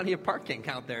plenty of parking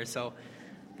out there, so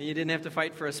you didn't have to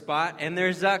fight for a spot. And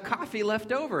there's coffee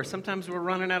left over. Sometimes we're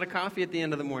running out of coffee at the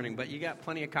end of the morning, but you got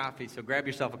plenty of coffee, so grab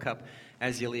yourself a cup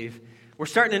as you leave. We're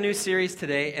starting a new series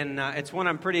today, and it's one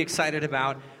I'm pretty excited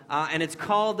about, and it's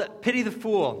called Pity the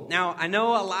Fool. Now, I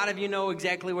know a lot of you know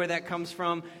exactly where that comes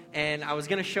from, and I was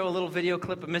going to show a little video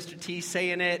clip of Mr. T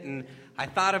saying it, and I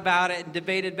thought about it and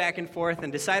debated back and forth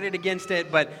and decided against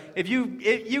it, but if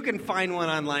you can find one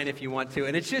online if you want to,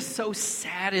 and it's just so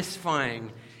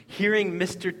satisfying hearing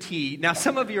Mr. T. Now,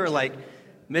 some of you are like,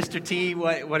 Mr. T,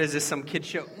 what is this, some kid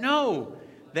show? No,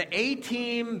 the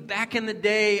A-Team back in the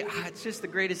day, it's just the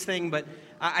greatest thing, but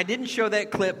I didn't show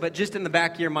that clip, but just in the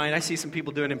back of your mind, I see some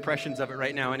people doing impressions of it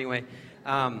right now anyway.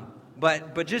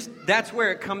 But just that's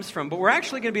where it comes from. But we're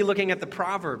actually going to be looking at the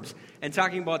Proverbs and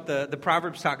talking about the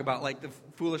Proverbs talk about like the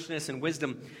foolishness and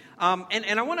wisdom.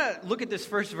 And I want to look at this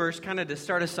first verse kind of to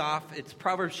start us off. It's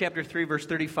Proverbs chapter 3, verse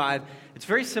 35. It's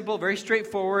very simple, very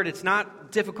straightforward. It's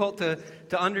not difficult to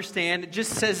understand. It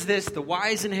just says this: the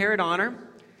wise inherit honor,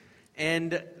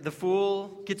 and the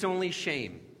fool gets only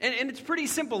shame. And it's pretty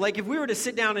simple. Like if we were to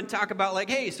sit down and talk about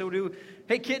like, hey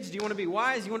kids, do you want to be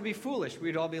wise? Do you want to be foolish?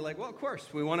 We'd all be like, well, of course,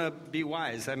 we want to be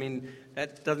wise. I mean,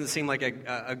 that doesn't seem like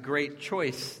a great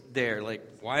choice there, like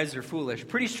wise or foolish.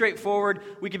 Pretty straightforward.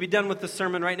 We could be done with the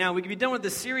sermon right now. We could be done with the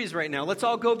series right now. Let's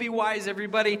all go be wise,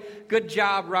 everybody. Good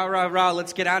job, rah, rah, rah.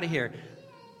 Let's get out of here.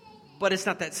 But it's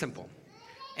not that simple.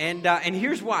 And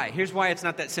here's why. Here's why it's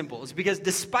not that simple. It's because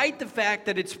despite the fact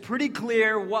that it's pretty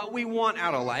clear what we want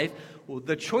out of life,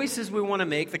 the choices we want to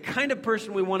make, the kind of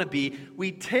person we want to be,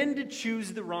 we tend to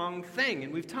choose the wrong thing.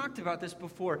 And we've talked about this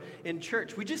before in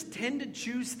church. We just tend to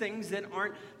choose things that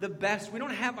aren't the best. We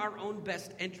don't have our own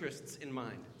best interests in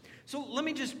mind. So let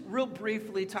me just real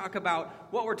briefly talk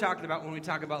about what we're talking about when we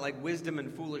talk about like wisdom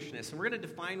and foolishness. And we're going to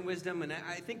define wisdom, and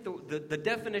I think the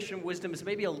definition of wisdom is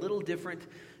maybe a little different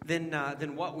than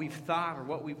what we've thought or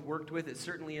what we've worked with. It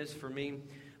certainly is for me.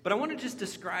 But I want to just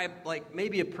describe like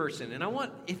maybe a person. And I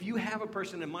want, if you have a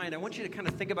person in mind, I want you to kind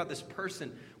of think about this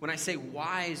person. When I say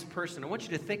wise person, I want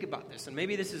you to think about this. And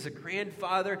maybe this is a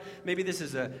grandfather. Maybe this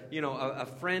is a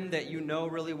friend that you know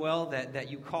really well that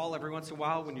you call every once in a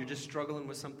while when you're just struggling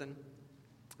with something.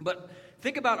 But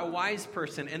think about a wise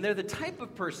person, and they're the type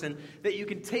of person that you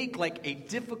can take like a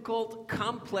difficult,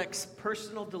 complex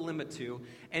personal dilemma to,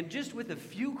 and just with a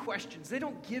few questions, they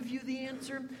don't give you the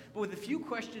answer, but with a few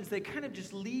questions, they kind of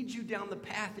just lead you down the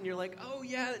path, and you're like, oh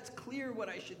yeah, it's clear what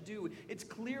I should do. It's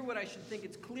clear what I should think.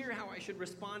 It's clear how I should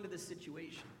respond to this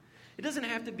situation. It doesn't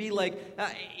have to be like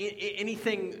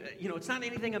anything, it's not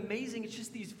anything amazing. It's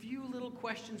just these few little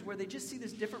questions where they just see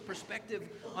this different perspective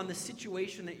on the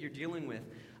situation that you're dealing with.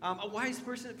 A wise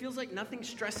person, it feels like nothing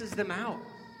stresses them out.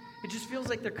 It just feels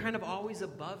like they're kind of always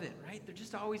above it, right? They're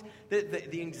just always,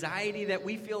 the anxiety that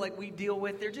we feel like we deal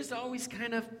with, they're just always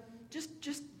kind of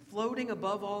just floating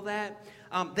above all that.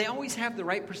 They always have the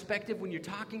right perspective when you're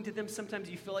talking to them. Sometimes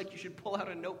you feel like you should pull out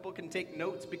a notebook and take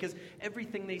notes because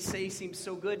everything they say seems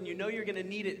so good, and you know you're going to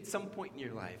need it at some point in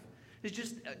your life. It's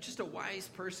just a wise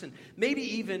person. Maybe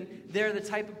even they're the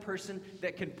type of person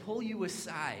that can pull you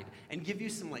aside and give you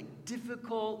some like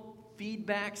difficult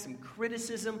feedback, some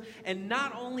criticism, and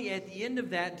not only at the end of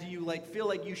that do you like feel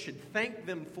like you should thank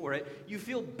them for it, you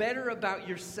feel better about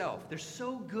yourself. They're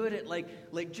so good at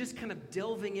like just kind of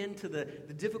delving into the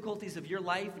difficulties of your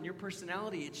life and your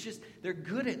personality. It's just they're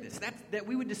good at this. That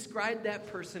we would describe that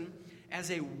person as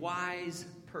a wise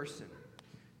person.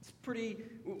 It's pretty,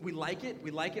 we like it. We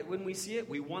like it when we see it.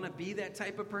 We want to be that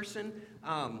type of person.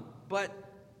 But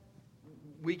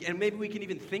maybe we can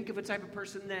even think of a type of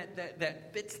person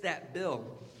that fits that bill.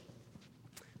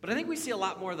 But I think we see a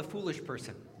lot more of the foolish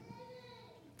person.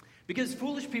 Because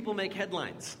foolish people make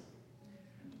headlines.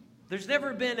 There's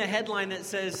never been a headline that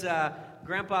says,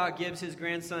 Grandpa gives his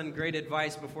grandson great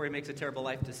advice before he makes a terrible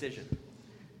life decision.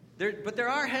 But there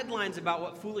are headlines about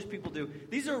what foolish people do.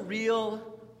 These are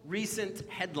real recent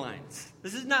headlines.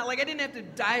 This is not like I didn't have to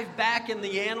dive back in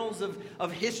the annals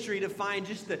of history to find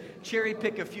just to cherry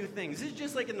pick a few things. This is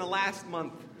just like in the last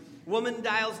month. Woman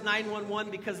dials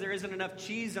 911 because there isn't enough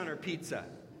cheese on her pizza.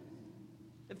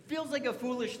 It feels like a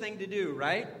foolish thing to do,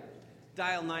 right?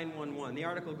 Dial 911. The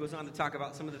article goes on to talk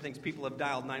about some of the things people have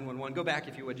dialed 911. Go back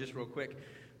if you would just real quick.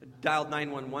 Dialed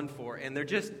 911 for, and they're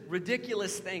just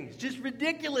ridiculous things.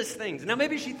 Now,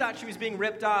 maybe she thought she was being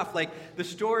ripped off, like the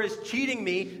store is cheating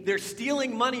me, they're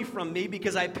stealing money from me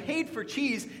because I paid for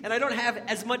cheese and I don't have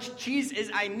as much cheese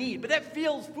as I need. But that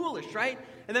feels foolish, right?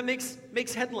 And that makes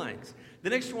headlines.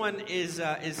 The next one is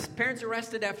parents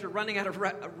arrested after running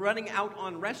out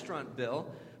on restaurant bill,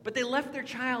 but they left their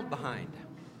child behind.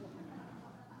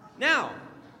 Now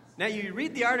Now, you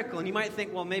read the article, and you might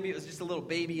think, well, maybe it was just a little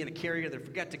baby in a carrier that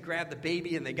forgot to grab the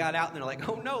baby, and they got out, and they're like,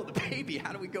 oh, no, the baby,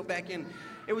 how do we go back in?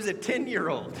 It was a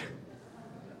 10-year-old.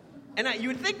 And you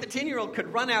would think the 10-year-old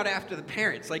could run out after the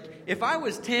parents. Like, if I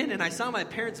was 10 and I saw my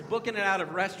parents booking it out of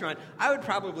a restaurant, I would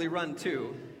probably run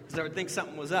too, because I would think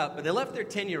something was up. But they left their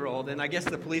 10-year-old, and I guess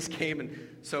the police came, and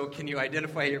so can you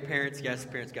identify your parents? Yes,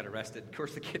 the parents got arrested. Of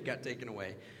course, the kid got taken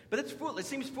away. But it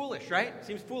seems foolish, right? It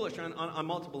seems foolish on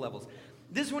multiple levels.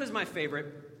 This one is my favorite.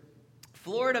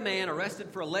 Florida man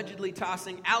arrested for allegedly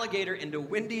tossing alligator into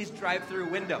Wendy's drive-through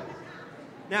window.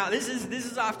 Now, this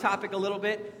is off topic a little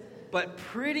bit, but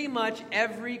pretty much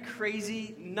every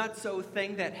crazy nutso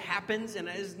thing that happens, and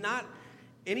it is not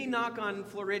any knock on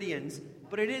Floridians,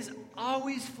 but it is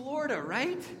always Florida,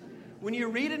 right? When you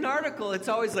read an article, it's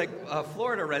always like a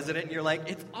Florida resident, and you're like,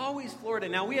 it's always Florida.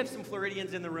 Now, we have some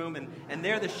Floridians in the room, and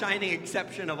they're the shining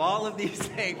exception of all of these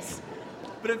things.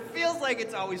 But it feels like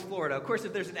it's always Florida. Of course,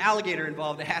 if there's an alligator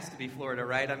involved, it has to be Florida,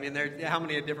 right? I mean, how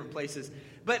many different places?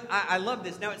 But I love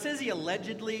this. Now, it says he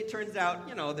allegedly, it turns out,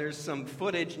 there's some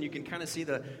footage, and you can kind of see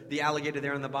the alligator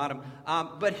there on the bottom.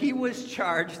 But he was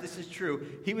charged, this is true,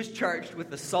 he was charged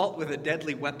with assault with a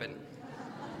deadly weapon,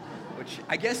 which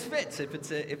I guess fits if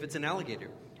it's an alligator.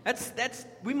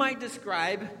 We might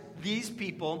describe these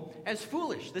people as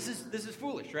foolish. This is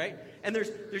foolish, right? And there's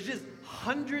just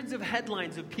hundreds of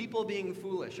headlines of people being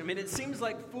foolish. I mean, it seems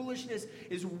like foolishness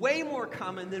is way more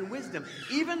common than wisdom.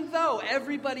 Even though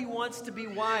everybody wants to be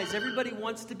wise, everybody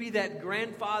wants to be that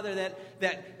grandfather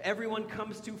that everyone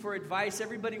comes to for advice.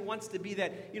 Everybody wants to be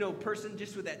that, person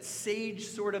just with that sage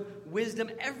sort of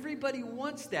wisdom. Everybody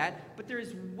wants that, but there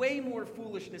is way more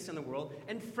foolishness in the world.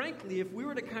 And frankly, if we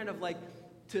were to kind of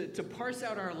to parse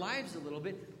out our lives a little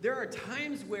bit, there are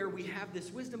times where we have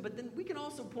this wisdom, but then we can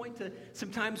also point to some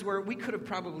times where we could have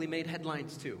probably made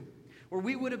headlines too, where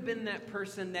we would have been that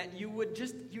person that you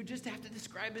just have to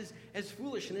describe as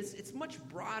foolish. And it's much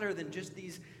broader than just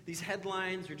these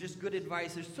headlines or just good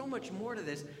advice. There's so much more to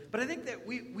this. But I think that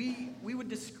we would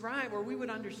describe, or we would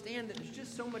understand that there's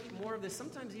just so much more of this,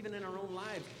 sometimes even in our own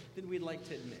lives, than we'd like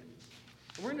to admit.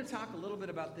 And we're going to talk a little bit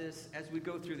about this as we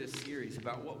go through this series,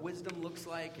 about what wisdom looks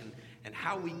like and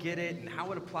how we get it and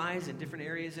how it applies in different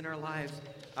areas in our lives.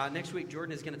 Next week,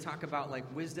 Jordan is going to talk about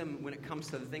wisdom when it comes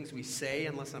to the things we say,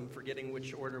 unless I'm forgetting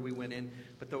which order we went in.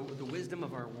 But the wisdom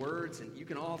of our words, and you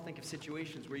can all think of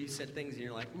situations where you said things and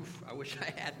you're like, oof, I wish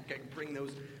I could bring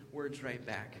those words right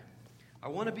back. I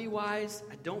want to be wise.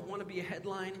 I don't want to be a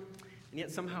headline. And yet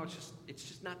somehow it's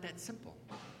just not that simple.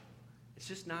 It's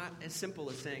just not as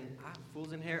simple as saying,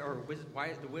 fools inherit, or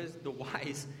the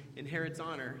wise inherits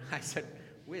honor. I said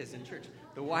whiz in church.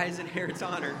 The wise inherits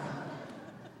honor,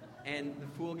 and the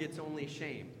fool gets only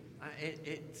shame.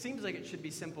 It seems like it should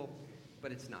be simple,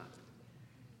 but it's not.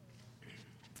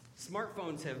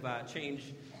 Smartphones have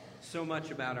changed so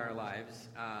much about our lives,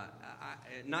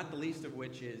 not the least of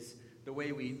which is the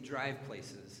way we drive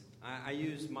places. I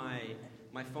use my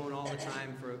phone all the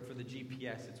time for the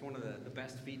GPS. It's one of the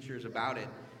best features about it.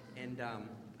 And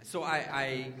so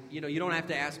you don't have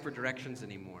to ask for directions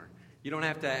anymore. You don't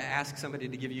have to ask somebody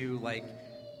to give you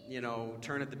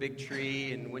turn at the big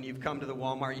tree, and when you've come to the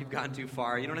Walmart, you've gone too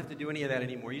far. You don't have to do any of that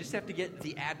anymore. You just have to get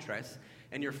the address,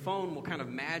 and your phone will kind of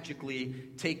magically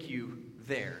take you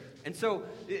there. And so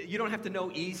you don't have to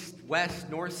know east, west,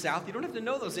 north, south. You don't have to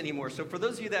know those anymore. So for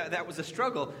those of you that was a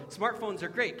struggle, smartphones are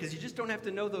great because you just don't have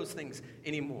to know those things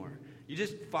anymore. You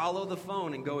just follow the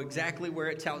phone and go exactly where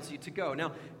it tells you to go.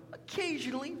 Now,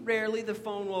 occasionally, rarely, the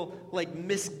phone will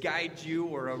misguide you,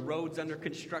 or a road's under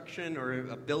construction,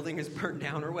 or a building is burned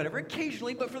down, or whatever.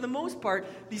 Occasionally, but for the most part,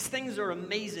 these things are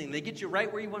amazing. They get you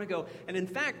right where you want to go. And in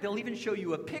fact, they'll even show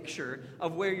you a picture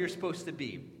of where you're supposed to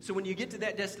be. So when you get to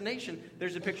that destination,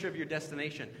 there's a picture of your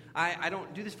destination. I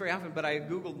don't do this very often, but I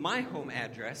Googled my home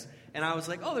address, and I was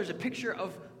like, oh, there's a picture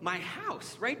of my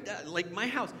house, right? My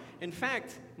house. In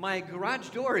fact, my garage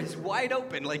door is wide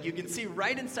open. You can see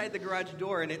right inside the garage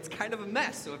door, and it's kind of a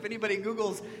mess. So if anybody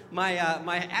Googles my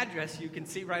address, you can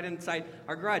see right inside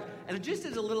our garage. And just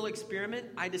as a little experiment,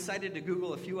 I decided to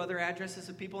Google a few other addresses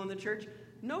of people in the church.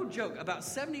 No joke, about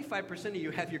 75% of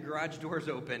you have your garage doors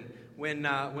open when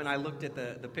I looked at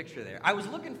the picture there. I was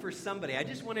looking for somebody. I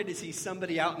just wanted to see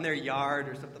somebody out in their yard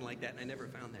or something like that, and I never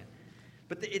found that.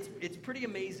 But it's pretty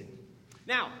amazing.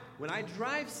 Now, when I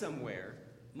drive somewhere,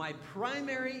 my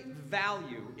primary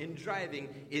value in driving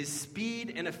is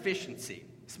speed and efficiency.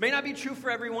 This may not be true for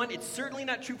everyone. It's certainly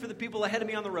not true for the people ahead of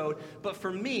me on the road. But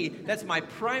for me, that's my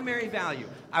primary value.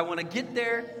 I want to get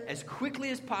there as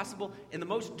quickly as possible in the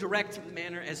most direct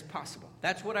manner as possible.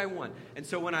 That's what I want. And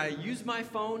so when I use my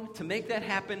phone to make that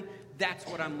happen, that's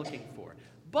what I'm looking for.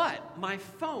 But my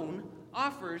phone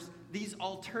offers these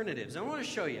alternatives. I want to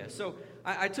show you. So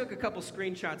I took a couple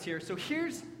screenshots here. So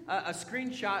here's a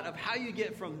screenshot of how you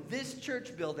get from this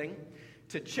church building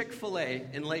to Chick-fil-A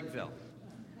in Lakeville.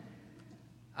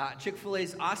 Chick-fil-A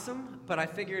is awesome, but I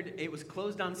figured it was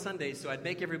closed on Sundays, so I'd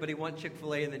make everybody want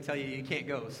Chick-fil-A and then tell you can't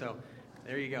go. So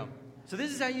there you go. So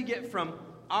this is how you get from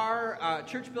our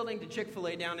church building to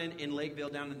Chick-fil-A down in Lakeville,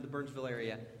 down in the Burnsville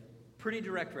area. Pretty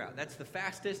direct route. That's the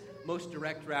fastest, most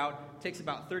direct route. It takes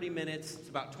about 30 minutes. It's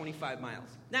about 25 miles.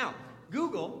 Now,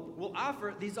 Google will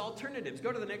offer these alternatives.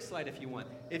 Go to the next slide if you want.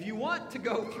 If you want to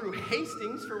go through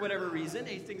Hastings for whatever reason,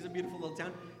 Hastings is a beautiful little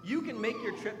town, you can make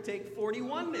your trip take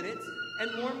 41 minutes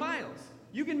and more miles.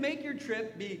 You can make your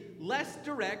trip be less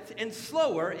direct and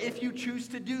slower if you choose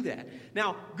to do that.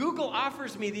 Now, Google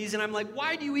offers me these, and I'm like,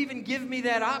 why do you even give me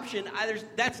that option?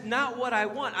 That's not what I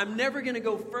want. I'm never going to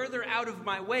go further out of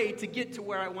my way to get to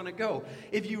where I want to go.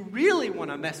 If you really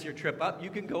want to mess your trip up, you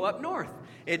can go up north.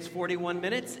 It's 41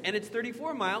 minutes, and it's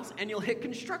 34 miles, and you'll hit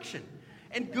construction.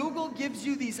 And Google gives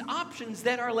you these options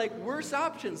that are like worse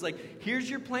options. Like, here's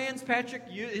your plans, Patrick.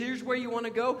 Here's where you want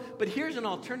to go. But here's an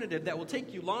alternative that will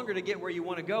take you longer to get where you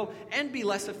want to go and be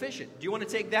less efficient. Do you want to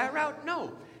take that route?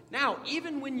 No. Now,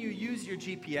 even when you use your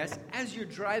GPS, as you're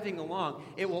driving along,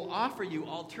 it will offer you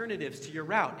alternatives to your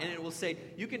route. And it will say,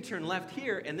 you can turn left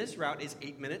here, and this route is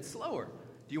 8 minutes slower.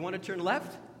 Do you want to turn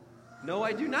left? No,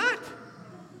 I do not.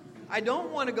 I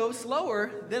don't want to go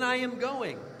slower than I am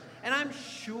going. And I'm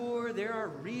sure there are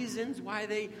reasons why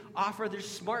they offer, there's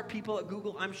smart people at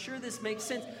Google. I'm sure this makes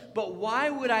sense. But why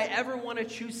would I ever want to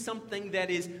choose something that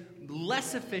is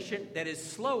less efficient, that is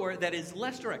slower, that is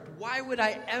less direct? Why would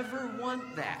I ever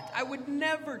want that? I would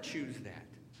never choose that.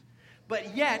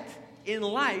 But yet, in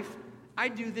life, I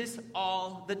do this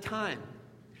all the time.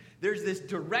 There's this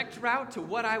direct route to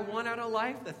what I want out of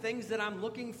life, the things that I'm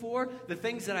looking for, the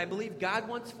things that I believe God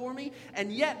wants for me,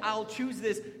 and yet I'll choose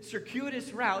this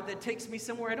circuitous route that takes me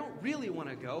somewhere I don't really want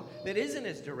to go, that isn't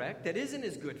as direct, that isn't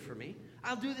as good for me.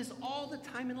 I'll do this all the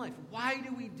time in life. Why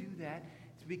do we do that?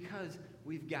 It's because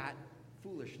we've got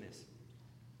foolishness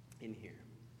in here.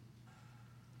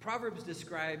 Proverbs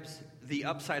describes the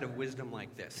upside of wisdom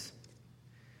like this.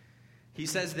 He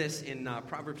says this in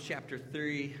Proverbs chapter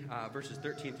 3, verses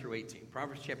 13 through 18.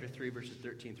 Proverbs chapter 3, verses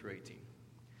 13 through 18.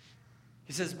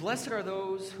 He says, "Blessed are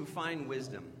those who find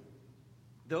wisdom,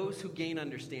 those who gain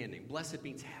understanding." Blessed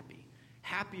means happy.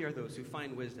 Happy are those who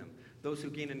find wisdom, those who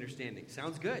gain understanding.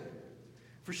 Sounds good.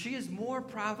 "For she is more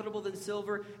profitable than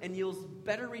silver and yields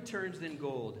better returns than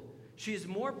gold. She is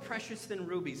more precious than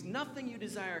rubies. Nothing you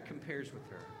desire compares with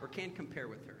her, or can compare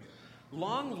with her.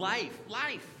 Long life,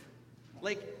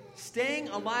 like staying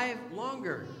alive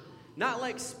longer. Not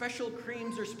like special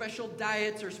creams or special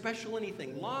diets or special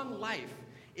anything. Long life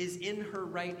is in her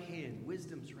right hand,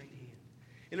 wisdom's right hand.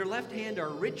 In her left hand are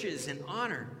riches and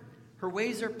honor. Her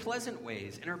ways are pleasant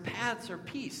ways, and her paths are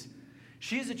peace.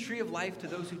 She is a tree of life to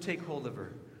those who take hold of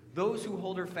her. Those who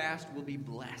hold her fast will be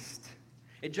blessed."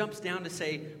 It jumps down to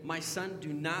say, "My son,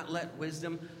 do not let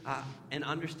wisdom and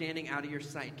understanding out of your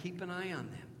sight. Keep an eye on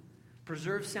them.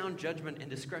 Preserve sound judgment and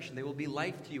discretion. They will be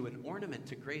life to you, an ornament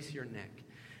to grace your neck."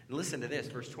 And listen to this,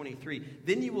 verse 23.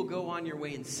 "Then you will go on your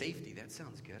way in safety." That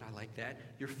sounds good. I like that.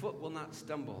 "Your foot will not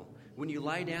stumble. When you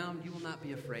lie down, you will not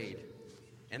be afraid."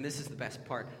 And this is the best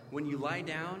part. "When you lie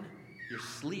down, your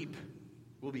sleep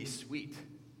will be sweet."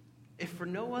 If for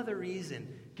no other reason,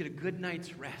 get a good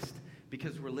night's rest,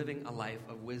 because we're living a life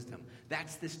of wisdom.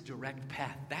 That's this direct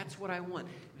path. That's what I want.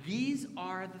 These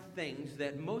are the things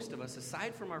that most of us,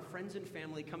 aside from our friends and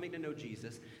family coming to know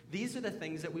Jesus, these are the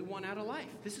things that we want out of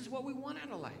life. This is what we want out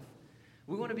of life.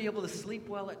 We want to be able to sleep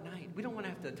well at night. We don't want to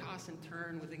have to toss and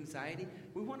turn with anxiety.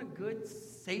 We want a good,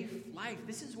 safe life.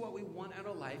 This is what we want out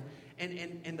of life.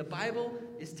 And the Bible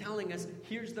is telling us,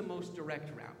 here's the most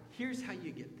direct route. Here's how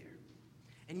you get there.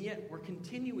 And yet, we're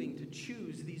continuing to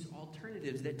choose these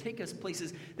alternatives that take us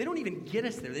places. They don't even get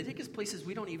us there. They take us places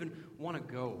we don't even want to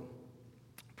go.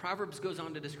 Proverbs goes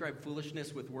on to describe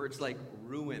foolishness with words like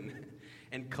ruin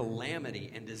and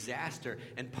calamity and disaster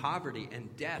and poverty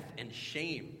and death and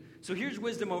shame. So here's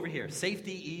wisdom over here.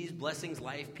 Safety, ease, blessings,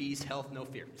 life, peace, health, no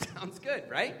fear. Sounds good,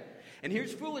 right? And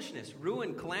here's foolishness.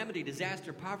 Ruin, calamity,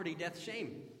 disaster, poverty, death,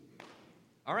 shame.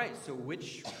 All right, so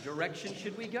which direction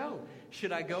should we go?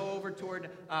 Should I go over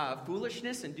toward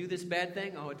foolishness and do this bad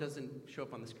thing? Oh, it doesn't show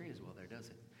up on the screen as well there, does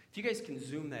it? If you guys can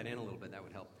zoom that in a little bit, that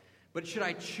would help. But should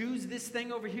I choose this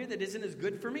thing over here that isn't as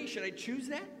good for me? Should I choose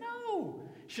that? No.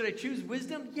 Should I choose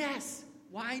wisdom? Yes.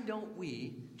 Why don't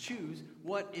we choose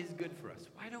what is good for us?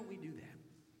 Why don't we do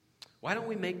that? Why don't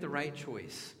we make the right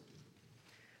choice?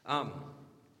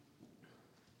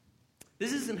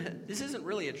 This isn't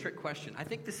really a trick question. I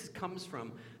think this comes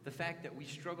from the fact that we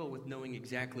struggle with knowing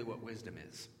exactly what wisdom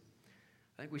is.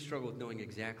 I think we struggle with knowing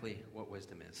exactly what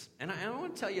wisdom is. And I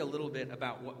want to tell you a little bit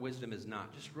about what wisdom is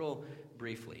not, just real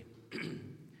briefly.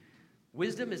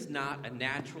 Wisdom is not a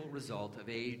natural result of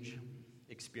age,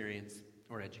 experience,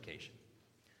 or education.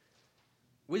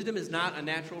 Wisdom is not a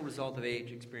natural result of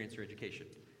age, experience, or education.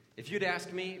 If you'd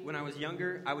asked me when I was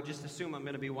younger, I would just assume I'm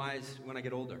going to be wise when I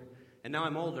get older. And now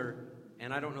I'm older,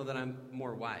 and I don't know that I'm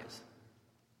more wise.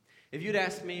 If you'd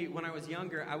asked me when I was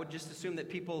younger, I would just assume that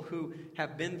people who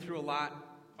have been through a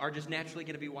lot are just naturally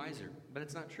going to be wiser. But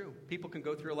it's not true. People can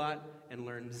go through a lot and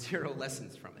learn 0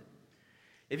 lessons from it.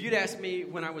 If you'd asked me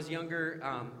when I was younger,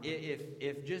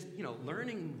 if just,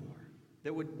 learning more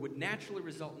that would naturally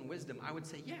result in wisdom, I would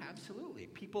say, yeah, absolutely.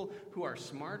 People who are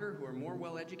smarter, who are more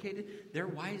well-educated, they're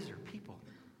wiser people.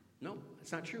 No,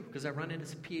 it's not true, because I run into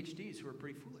some PhDs who are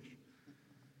pretty foolish.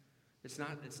 It's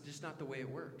just not the way it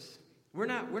works. We're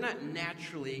not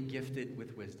naturally gifted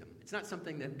with wisdom. It's not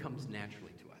something that comes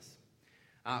naturally to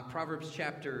us. Proverbs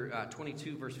chapter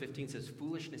 22, verse 15 says,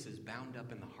 foolishness is bound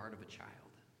up in the heart of a child.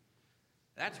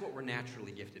 That's what we're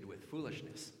naturally gifted with,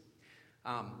 foolishness.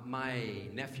 My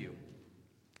nephew,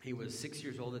 he was 6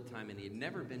 years old at the time, and he had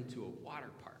never been to a water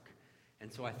park.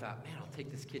 And so I thought, man, I'll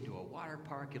take this kid to a water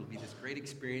park. It'll be this great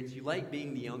experience. You like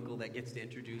being the uncle that gets to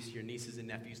introduce your nieces and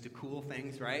nephews to cool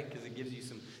things, right? Because it gives you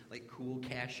some cool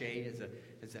cachet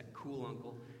as that cool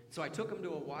uncle. So I took him to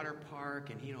a water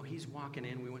park, and he's walking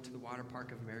in. We went to the Water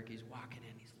Park of America. He's walking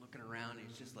in. He's looking around. And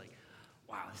he's just like,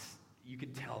 wow, you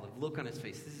could tell the look on his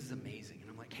face. This is amazing.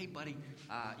 And I'm like, hey, buddy,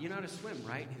 you know how to swim,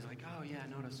 right? And he's like, oh, yeah, I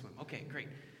know how to swim. Okay, great.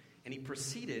 And he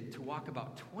proceeded to walk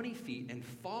about 20 feet and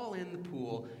fall in the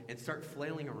pool and start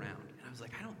flailing around. And I was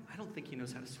like, I don't think he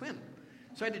knows how to swim.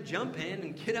 So I had to jump in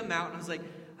and get him out. And I was like,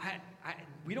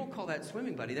 we don't call that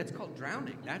swimming, buddy. That's called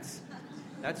drowning.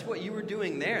 That's what you were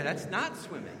doing there. That's not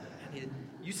swimming. And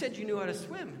you said you knew how to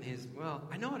swim. And he's, well,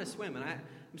 I know how to swim. And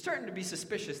I'm starting to be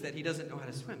suspicious that he doesn't know how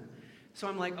to swim. So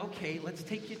I'm like, okay, let's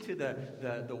take you to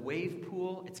the wave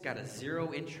pool. It's got a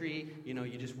 0 entry.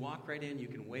 You just walk right in. You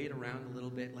can wade around a little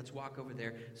bit. Let's walk over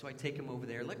there. So I take him over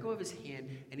there, let go of his hand,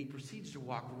 and he proceeds to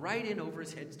walk right in over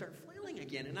his head and start flailing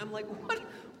again. And I'm like,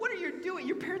 what are you doing?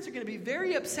 Your parents are going to be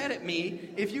very upset at me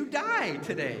if you die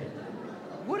today.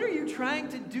 What are you trying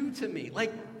to do to me?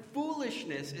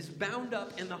 Foolishness is bound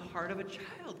up in the heart of a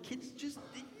child. Kids just,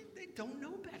 they don't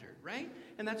know better, right?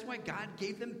 And that's why God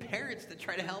gave them parents to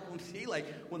try to help them see,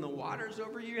 when the water's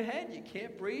over your head, you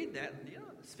can't breathe, that,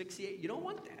 asphyxiate. You don't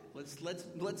want that.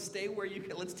 Let's stay where you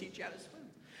can. Let's teach you how to swim.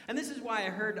 And this is why I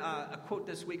heard a quote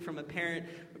this week from a parent.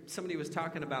 Somebody was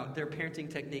talking about their parenting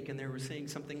technique, and they were saying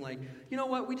something like, you know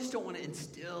what, we just don't want to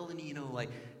instill any,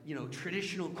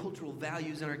 traditional cultural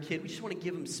values in our kid. We just want to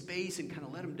give them space and kind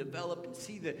of let them develop and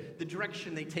see the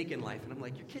direction they take in life. And I'm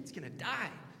like, your kid's going to die.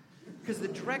 Because the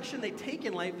direction they take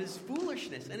in life is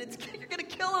foolishness, and you're going to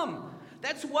kill them.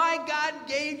 That's why God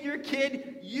gave your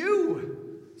kid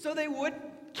you, so they would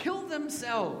kill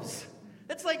themselves.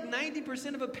 That's like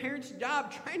 90% of a parent's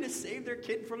job, trying to save their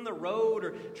kid from the road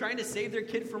or trying to save their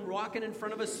kid from walking in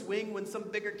front of a swing when some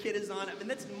bigger kid is on it.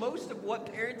 That's most of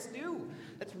what parents do.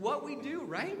 That's what we do,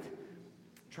 right?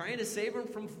 Trying to save them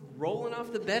from rolling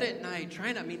off the bed at night.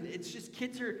 It's just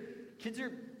kids are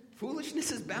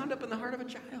foolishness is bound up in the heart of a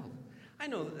child. I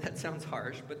know that sounds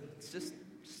harsh, but it's just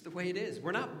the way it is.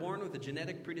 We're not born with a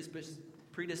genetic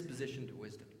predisposition to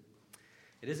wisdom.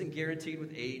 It isn't guaranteed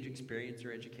with age, experience,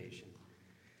 or education.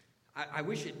 I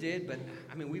wish it did, but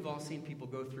we've all seen people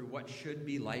go through what should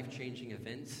be life-changing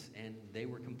events, and they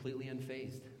were completely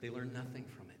unfazed. They learned nothing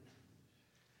from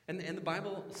it. And the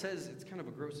Bible says, it's kind of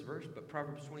a gross verse, but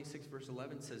Proverbs 26, verse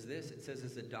 11 says this. It says,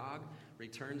 as a dog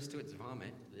returns to its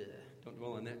vomit, don't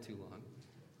dwell on that too long,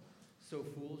 so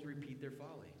fools repeat their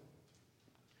folly.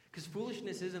 Because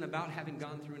foolishness isn't about having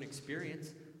gone through an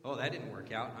experience. Oh, that didn't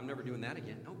work out. I'm never doing that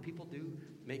again. No, people do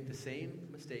make the same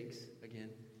mistakes again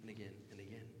and again and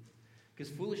again. Because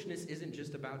foolishness isn't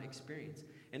just about experience.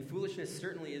 And foolishness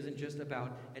certainly isn't just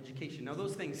about education. Now,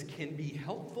 those things can be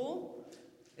helpful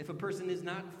if a person is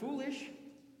not foolish,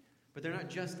 but they're not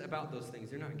just about those things.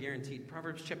 They're not guaranteed.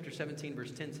 Proverbs chapter 17,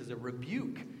 verse 10 says, a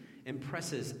rebuke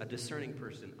impresses a discerning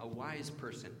person, a wise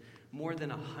person, more than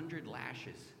 100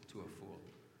 lashes to a fool.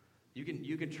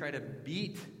 You can try to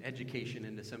beat education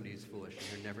into somebody who's foolish, and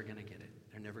they're never going to get it.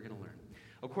 They're never going to learn.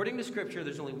 According to Scripture,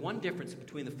 there's only one difference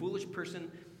between the foolish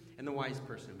person and the wise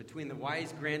person, between the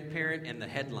wise grandparent and the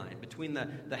headline, between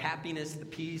the happiness, the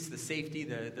peace, the safety,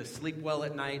 the sleep well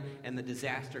at night, and the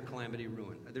disaster, calamity,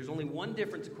 ruin. There's only one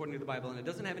difference according to the Bible, and it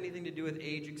doesn't have anything to do with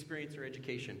age, experience, or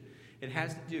education. It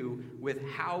has to do with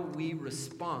how we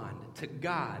respond to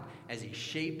God as He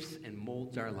shapes and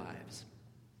molds our lives.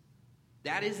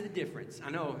 That is the difference.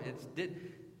 I know it's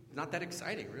not that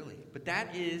exciting, really, but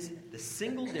that is the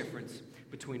single difference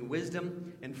between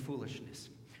wisdom and foolishness.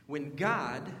 When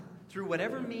God, through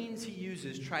whatever means He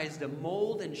uses, tries to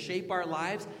mold and shape our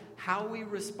lives, how we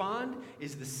respond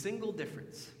is the single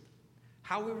difference.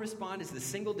 How we respond is the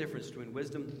single difference between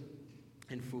wisdom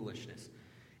and foolishness.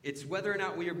 It's whether or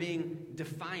not we are being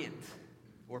defiant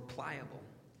or pliable.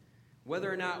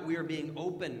 Whether or not we are being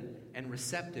open and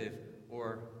receptive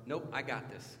or, nope, I got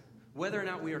this. Whether or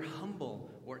not we are humble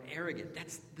or arrogant.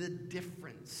 That's the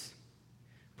difference.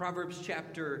 Proverbs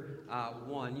chapter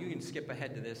 1, you can skip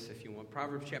ahead to this if you want.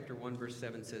 Proverbs chapter 1, verse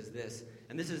 7 says this,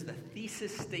 and this is the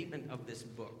thesis statement of this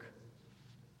book.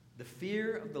 The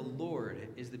fear of the Lord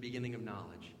is the beginning of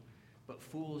knowledge, but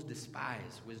fools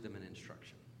despise wisdom and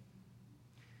instruction.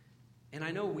 And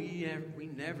I know we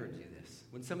never do this.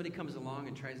 When somebody comes along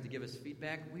and tries to give us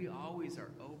feedback, we always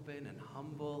are open and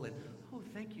humble and, oh,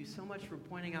 thank you so much for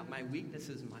pointing out my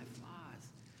weaknesses and my flaws.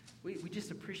 We just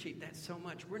appreciate that so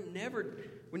much. We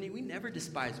never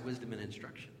despise wisdom and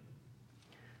instruction.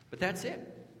 But that's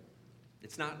it.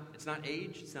 It's not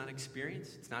age, it's not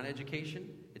experience, it's not education.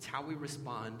 It's how we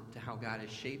respond to how God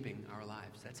is shaping our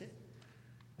lives. That's it.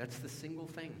 That's the single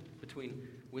thing between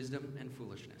wisdom and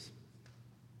foolishness.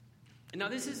 And now,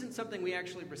 this isn't something we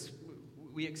actually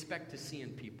we expect to see in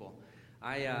people.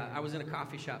 I was in a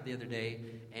coffee shop the other day,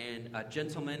 and a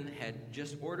gentleman had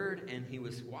just ordered, and he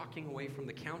was walking away from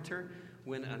the counter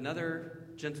when another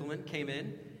gentleman came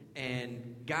in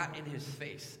and got in his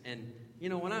face. And, you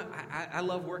know, when I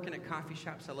love working at coffee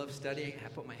shops. I love studying. I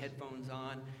put my headphones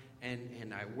on,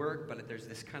 and I work, but there's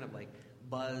this kind of like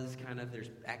buzz, there's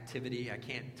activity. I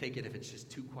can't take it if it's just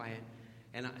too quiet.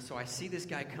 And so I see this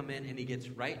guy come in, and he gets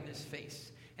right in his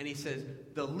face. And he says,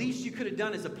 the least you could have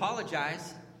done is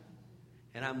apologize.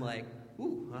 And I'm like,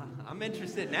 ooh, I'm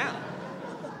interested now.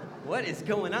 What is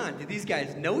going on? Do these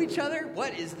guys know each other?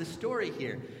 What is the story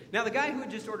here? Now, the guy who had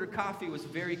just ordered coffee was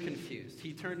very confused.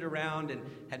 He turned around and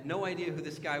had no idea who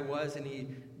this guy was, and he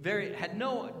had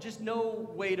no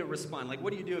way to respond. Like,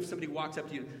 what do you do if somebody walks up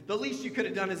to you? The least you could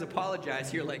have done is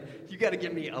apologize. You're like, you got to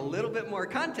give me a little bit more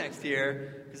context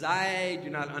here, because I do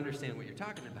not understand what you're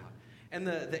talking about. And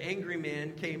the angry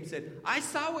man came and said, I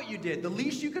saw what you did. The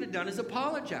least you could have done is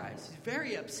apologize. He's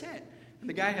very upset. And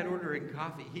the guy had ordered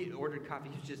coffee. He ordered coffee.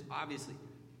 He was just obviously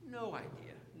no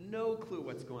idea, no clue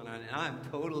what's going on. And I'm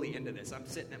totally into this. I'm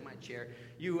sitting at my chair.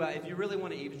 If you really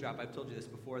want to eavesdrop, I've told you this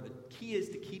before, the key is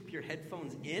to keep your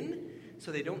headphones in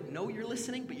so they don't know you're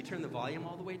listening, but you turn the volume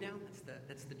all the way down.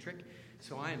 That's the trick.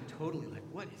 So I am totally like,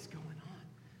 what is going on?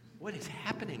 What is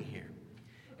happening here?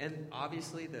 And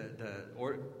obviously the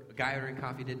guy ordering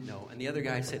coffee didn't know. And the other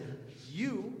guy said,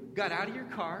 you got out of your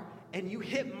car and you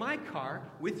hit my car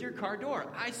with your car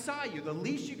door. I saw you. The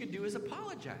least you could do is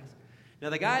apologize. Now,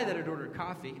 the guy that had ordered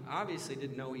coffee obviously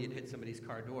didn't know he had hit somebody's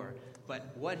car door.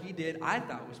 But what he did, I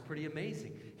thought, was pretty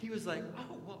amazing. He was like,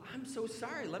 oh, well, I'm so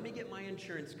sorry. Let me get my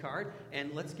insurance card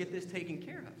and let's get this taken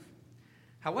care of.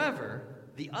 However,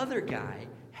 the other guy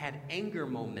had anger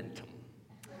momentum.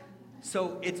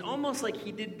 So it's almost like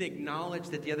he didn't acknowledge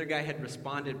that the other guy had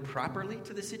responded properly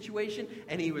to the situation,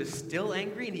 and he was still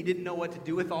angry, and he didn't know what to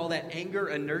do with all that anger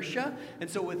inertia. And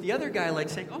so with the other guy, like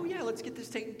saying, oh yeah, let's get this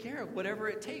taken care of, whatever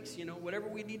it takes, whatever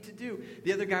we need to do.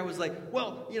 The other guy was like,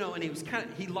 well, and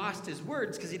he lost his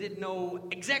words because he didn't know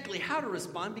exactly how to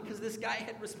respond because this guy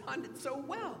had responded so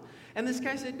well. And this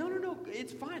guy said, no,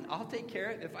 it's fine. I'll take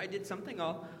care of it. If I did something,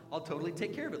 I'll totally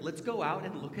take care of it. Let's go out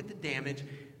and look at the damage.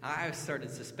 I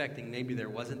started suspecting maybe there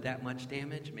wasn't that much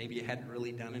damage. Maybe it hadn't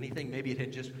really done anything. Maybe it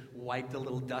had just wiped a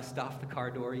little dust off the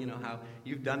car door. You know how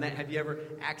you've done that? Have you ever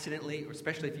accidentally, or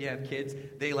especially if you have kids,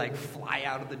 they like fly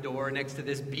out of the door next to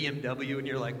this BMW and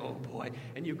you're like, oh boy.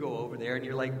 And you go over there and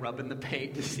you're like rubbing the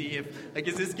paint to see if, like,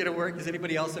 is this going to work? Has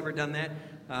anybody else ever done that?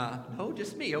 No,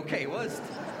 just me. Okay, well,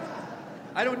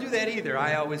 I don't do that either.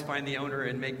 I always find the owner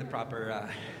and make the proper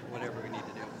whatever we need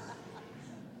to do.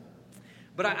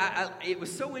 But it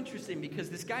was so interesting because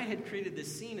this guy had created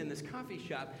this scene in this coffee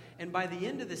shop, and by the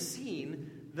end of the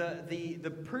scene,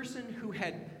 the person who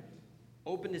had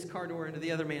opened his car door into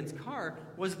the other man's car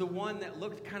was the one that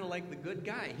looked kind of like the good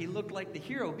guy. He looked like the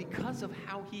hero because of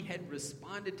how he had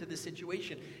responded to the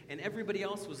situation. And everybody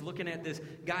else was looking at this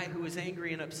guy who was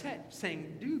angry and upset,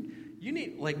 saying, dude, you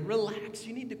need, relax,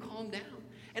 you need to calm down.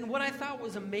 And what I thought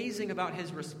was amazing about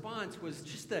his response was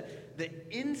just the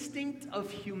instinct of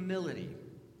humility.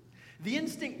 The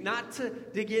instinct not to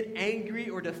get angry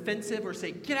or defensive or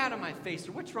say, get out of my face,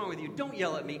 or what's wrong with you, don't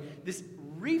yell at me. This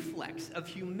reflex of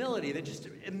humility that just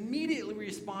immediately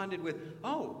responded with,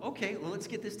 oh, okay, well, let's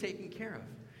get this taken care of.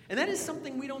 And that is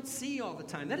something we don't see all the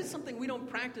time. That is something we don't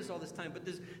practice all this time. But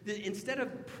instead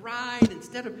of pride,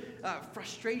 instead of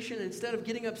frustration, instead of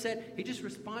getting upset, he just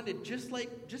responded just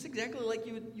exactly like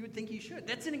you would think he should.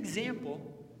 That's an example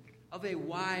of a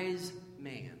wise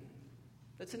man.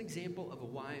 That's an example of a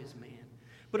wise man.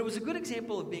 But it was a good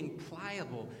example of being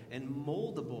pliable and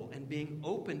moldable and being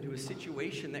open to a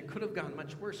situation that could have gone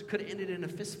much worse. It could have ended in a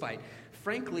fist fight.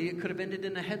 Frankly, it could have ended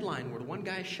in a headline where one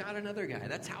guy shot another guy.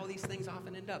 That's how these things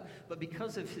often end up. But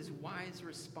because of his wise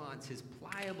response, his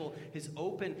pliable, his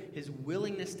open, his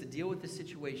willingness to deal with the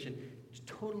situation,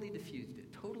 totally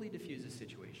diffused the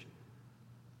situation.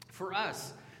 For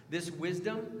us, this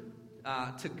wisdom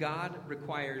to God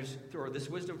requires, or this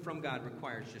wisdom from God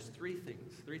requires just three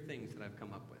things that I've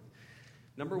come up with.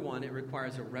 Number one, it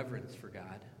requires a reverence for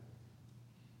God.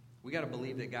 We got to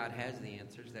believe that God has the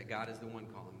answers, that God is the one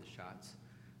calling the shots.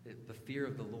 The fear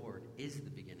of the Lord is the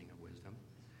beginning of wisdom.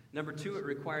 Number two, it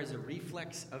requires a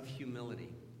reflex of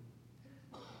humility.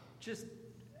 Just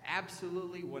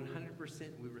absolutely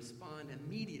 100% we respond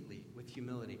immediately with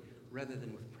humility rather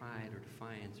than with pride or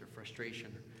defiance or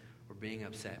frustration or being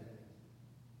upset.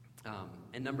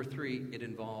 And number three, it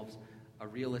involves a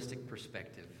realistic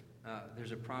perspective.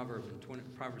 There's a proverb in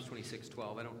Proverbs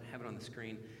 26:12. I don't have it on the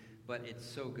screen, but it's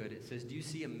so good. It says, do you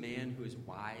see a man who is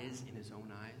wise in his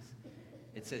own eyes?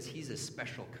 It says he's a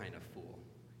special kind of fool.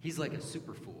 He's like a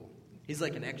super fool. He's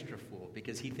like an extra fool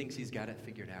because he thinks he's got it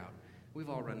figured out. We've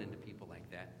all run into people like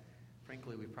that.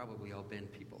 Frankly, we've probably all been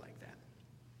people like that.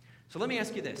 So let me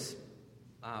ask you this.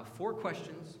 4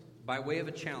 questions by way of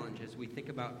a challenge as we think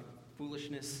about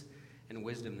foolishness and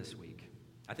wisdom this week.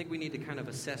 I think we need to kind of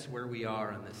assess where we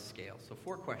are on this scale. So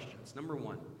 4 questions. Number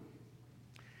 1,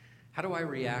 how do I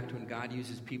react when God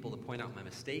uses people to point out my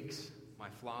mistakes, my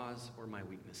flaws, or my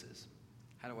weaknesses?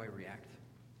 How do I react?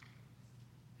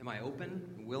 Am I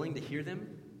open, willing to hear them,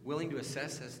 willing to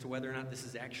assess as to whether or not this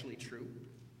is actually true,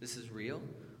 this is real,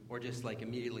 or just like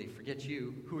immediately, forget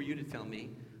you, who are you to tell me?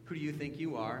 Who do you think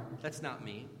you are? That's not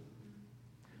me.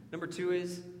 Number 2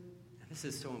 is, this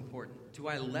is so important, do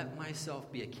I let myself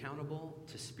be accountable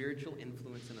to spiritual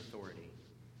influence and authority?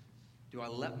 Do I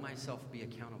let myself be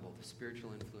accountable to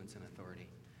spiritual influence and authority?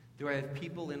 Do I have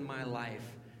people in my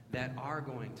life that are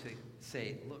going to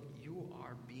say, look, you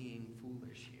are being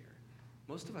foolish here?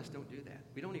 Most of us don't do that.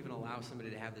 We don't even allow somebody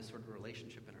to have this sort of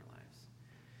relationship in our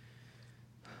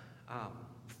lives.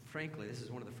 Frankly, this is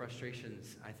one of the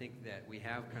frustrations I think that we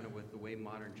have kind of with the way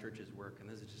modern churches work, and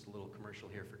this is just a little commercial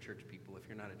here for church people. If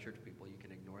you're not a church people, you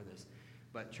can ignore this.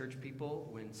 But church people,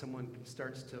 when someone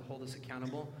starts to hold us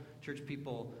accountable, church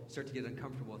people start to get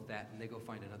uncomfortable with that, and they go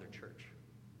find another church.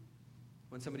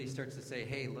 When somebody starts to say,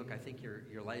 hey, look, I think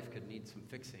your life could need some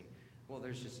fixing, well,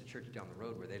 there's just a church down the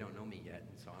road where they don't know me yet,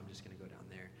 and so I'm just going to go down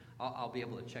there. I'll be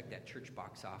able to check that church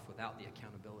box off without the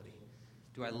accountability.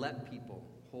 Do I let people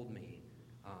hold me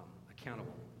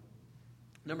accountable?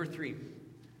 Number 3,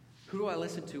 who do I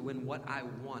listen to when what I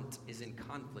want is in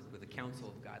conflict with the counsel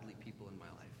of godly people in my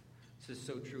life? This is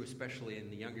so true, especially in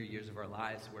the younger years of our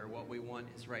lives, where what we want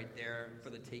is right there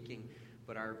for the taking,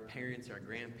 but our parents, our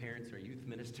grandparents, our youth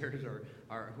ministers,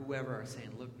 or whoever are saying,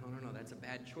 look, no, that's a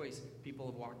bad choice. People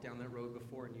have walked down that road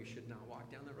before, and you should not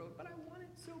walk down that road, but I want it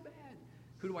so bad.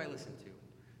 Who do I listen to?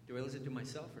 Do I listen to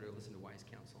myself, or do I listen to wise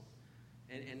counsel?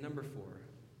 And number 4,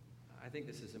 I think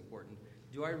this is important.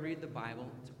 Do I read the Bible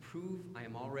to prove I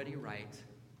am already right,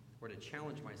 or to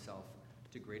challenge myself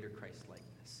to greater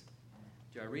Christ-likeness?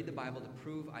 Do I read the Bible to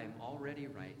prove I am already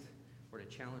right, or to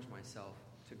challenge myself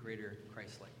to greater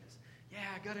Christ-likeness? Yeah,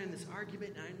 I got in this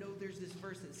argument, and I know there's this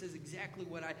verse that says exactly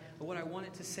what I want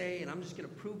it to say, and I'm just going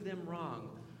to prove them wrong.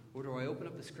 Or do I open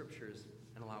up the Scriptures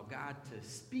and allow God to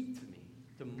speak to me,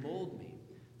 to mold me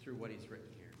through what He's written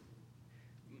here?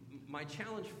 My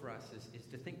challenge for us is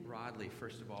to think broadly,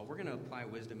 first of all. We're going to apply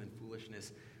wisdom and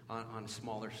foolishness on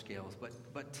smaller scales.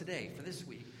 But today, for this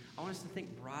week, I want us to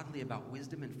think broadly about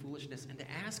wisdom and foolishness and to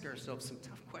ask ourselves some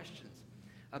tough questions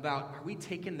about, are we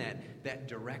taking that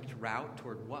direct route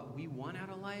toward what we want out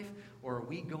of life, or are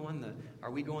we going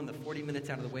the 40 minutes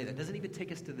out of the way that doesn't even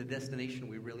take us to the destination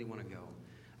we really want to go?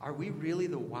 Are we really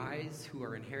the wise who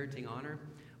are inheriting honor,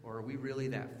 or are we really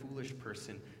that foolish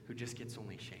person who just gets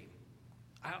only shame?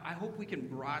 I hope we can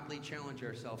broadly challenge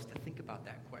ourselves to think about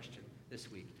that question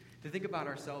this week, to think about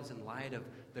ourselves in light of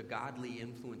the godly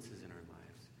influences in our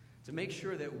lives, to make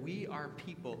sure that we are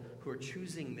people who are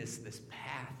choosing this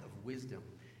path of wisdom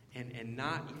and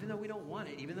not, even though we don't want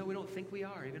it, even though we don't think we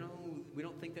are, even though we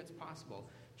don't think that's possible,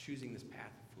 choosing this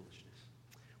path of foolishness.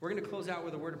 We're going to close out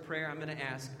with a word of prayer. I'm going to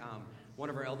ask one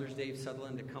of our elders, Dave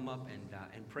Sutherland, to come up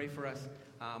and pray for us.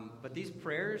 But these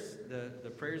prayers,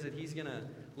 the prayers that he's going to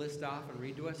list off and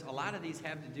read to us, a lot of these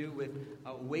have to do with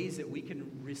ways that we can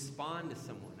respond to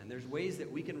someone. And there's ways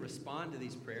that we can respond to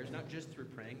these prayers, not just through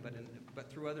praying,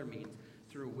 but through other means,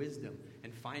 through wisdom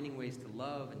and finding ways to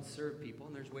love and serve people.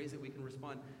 And there's ways that we can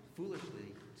respond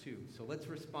foolishly too. So let's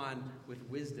respond with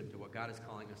wisdom to what God is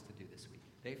calling us to do this week.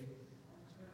 Dave?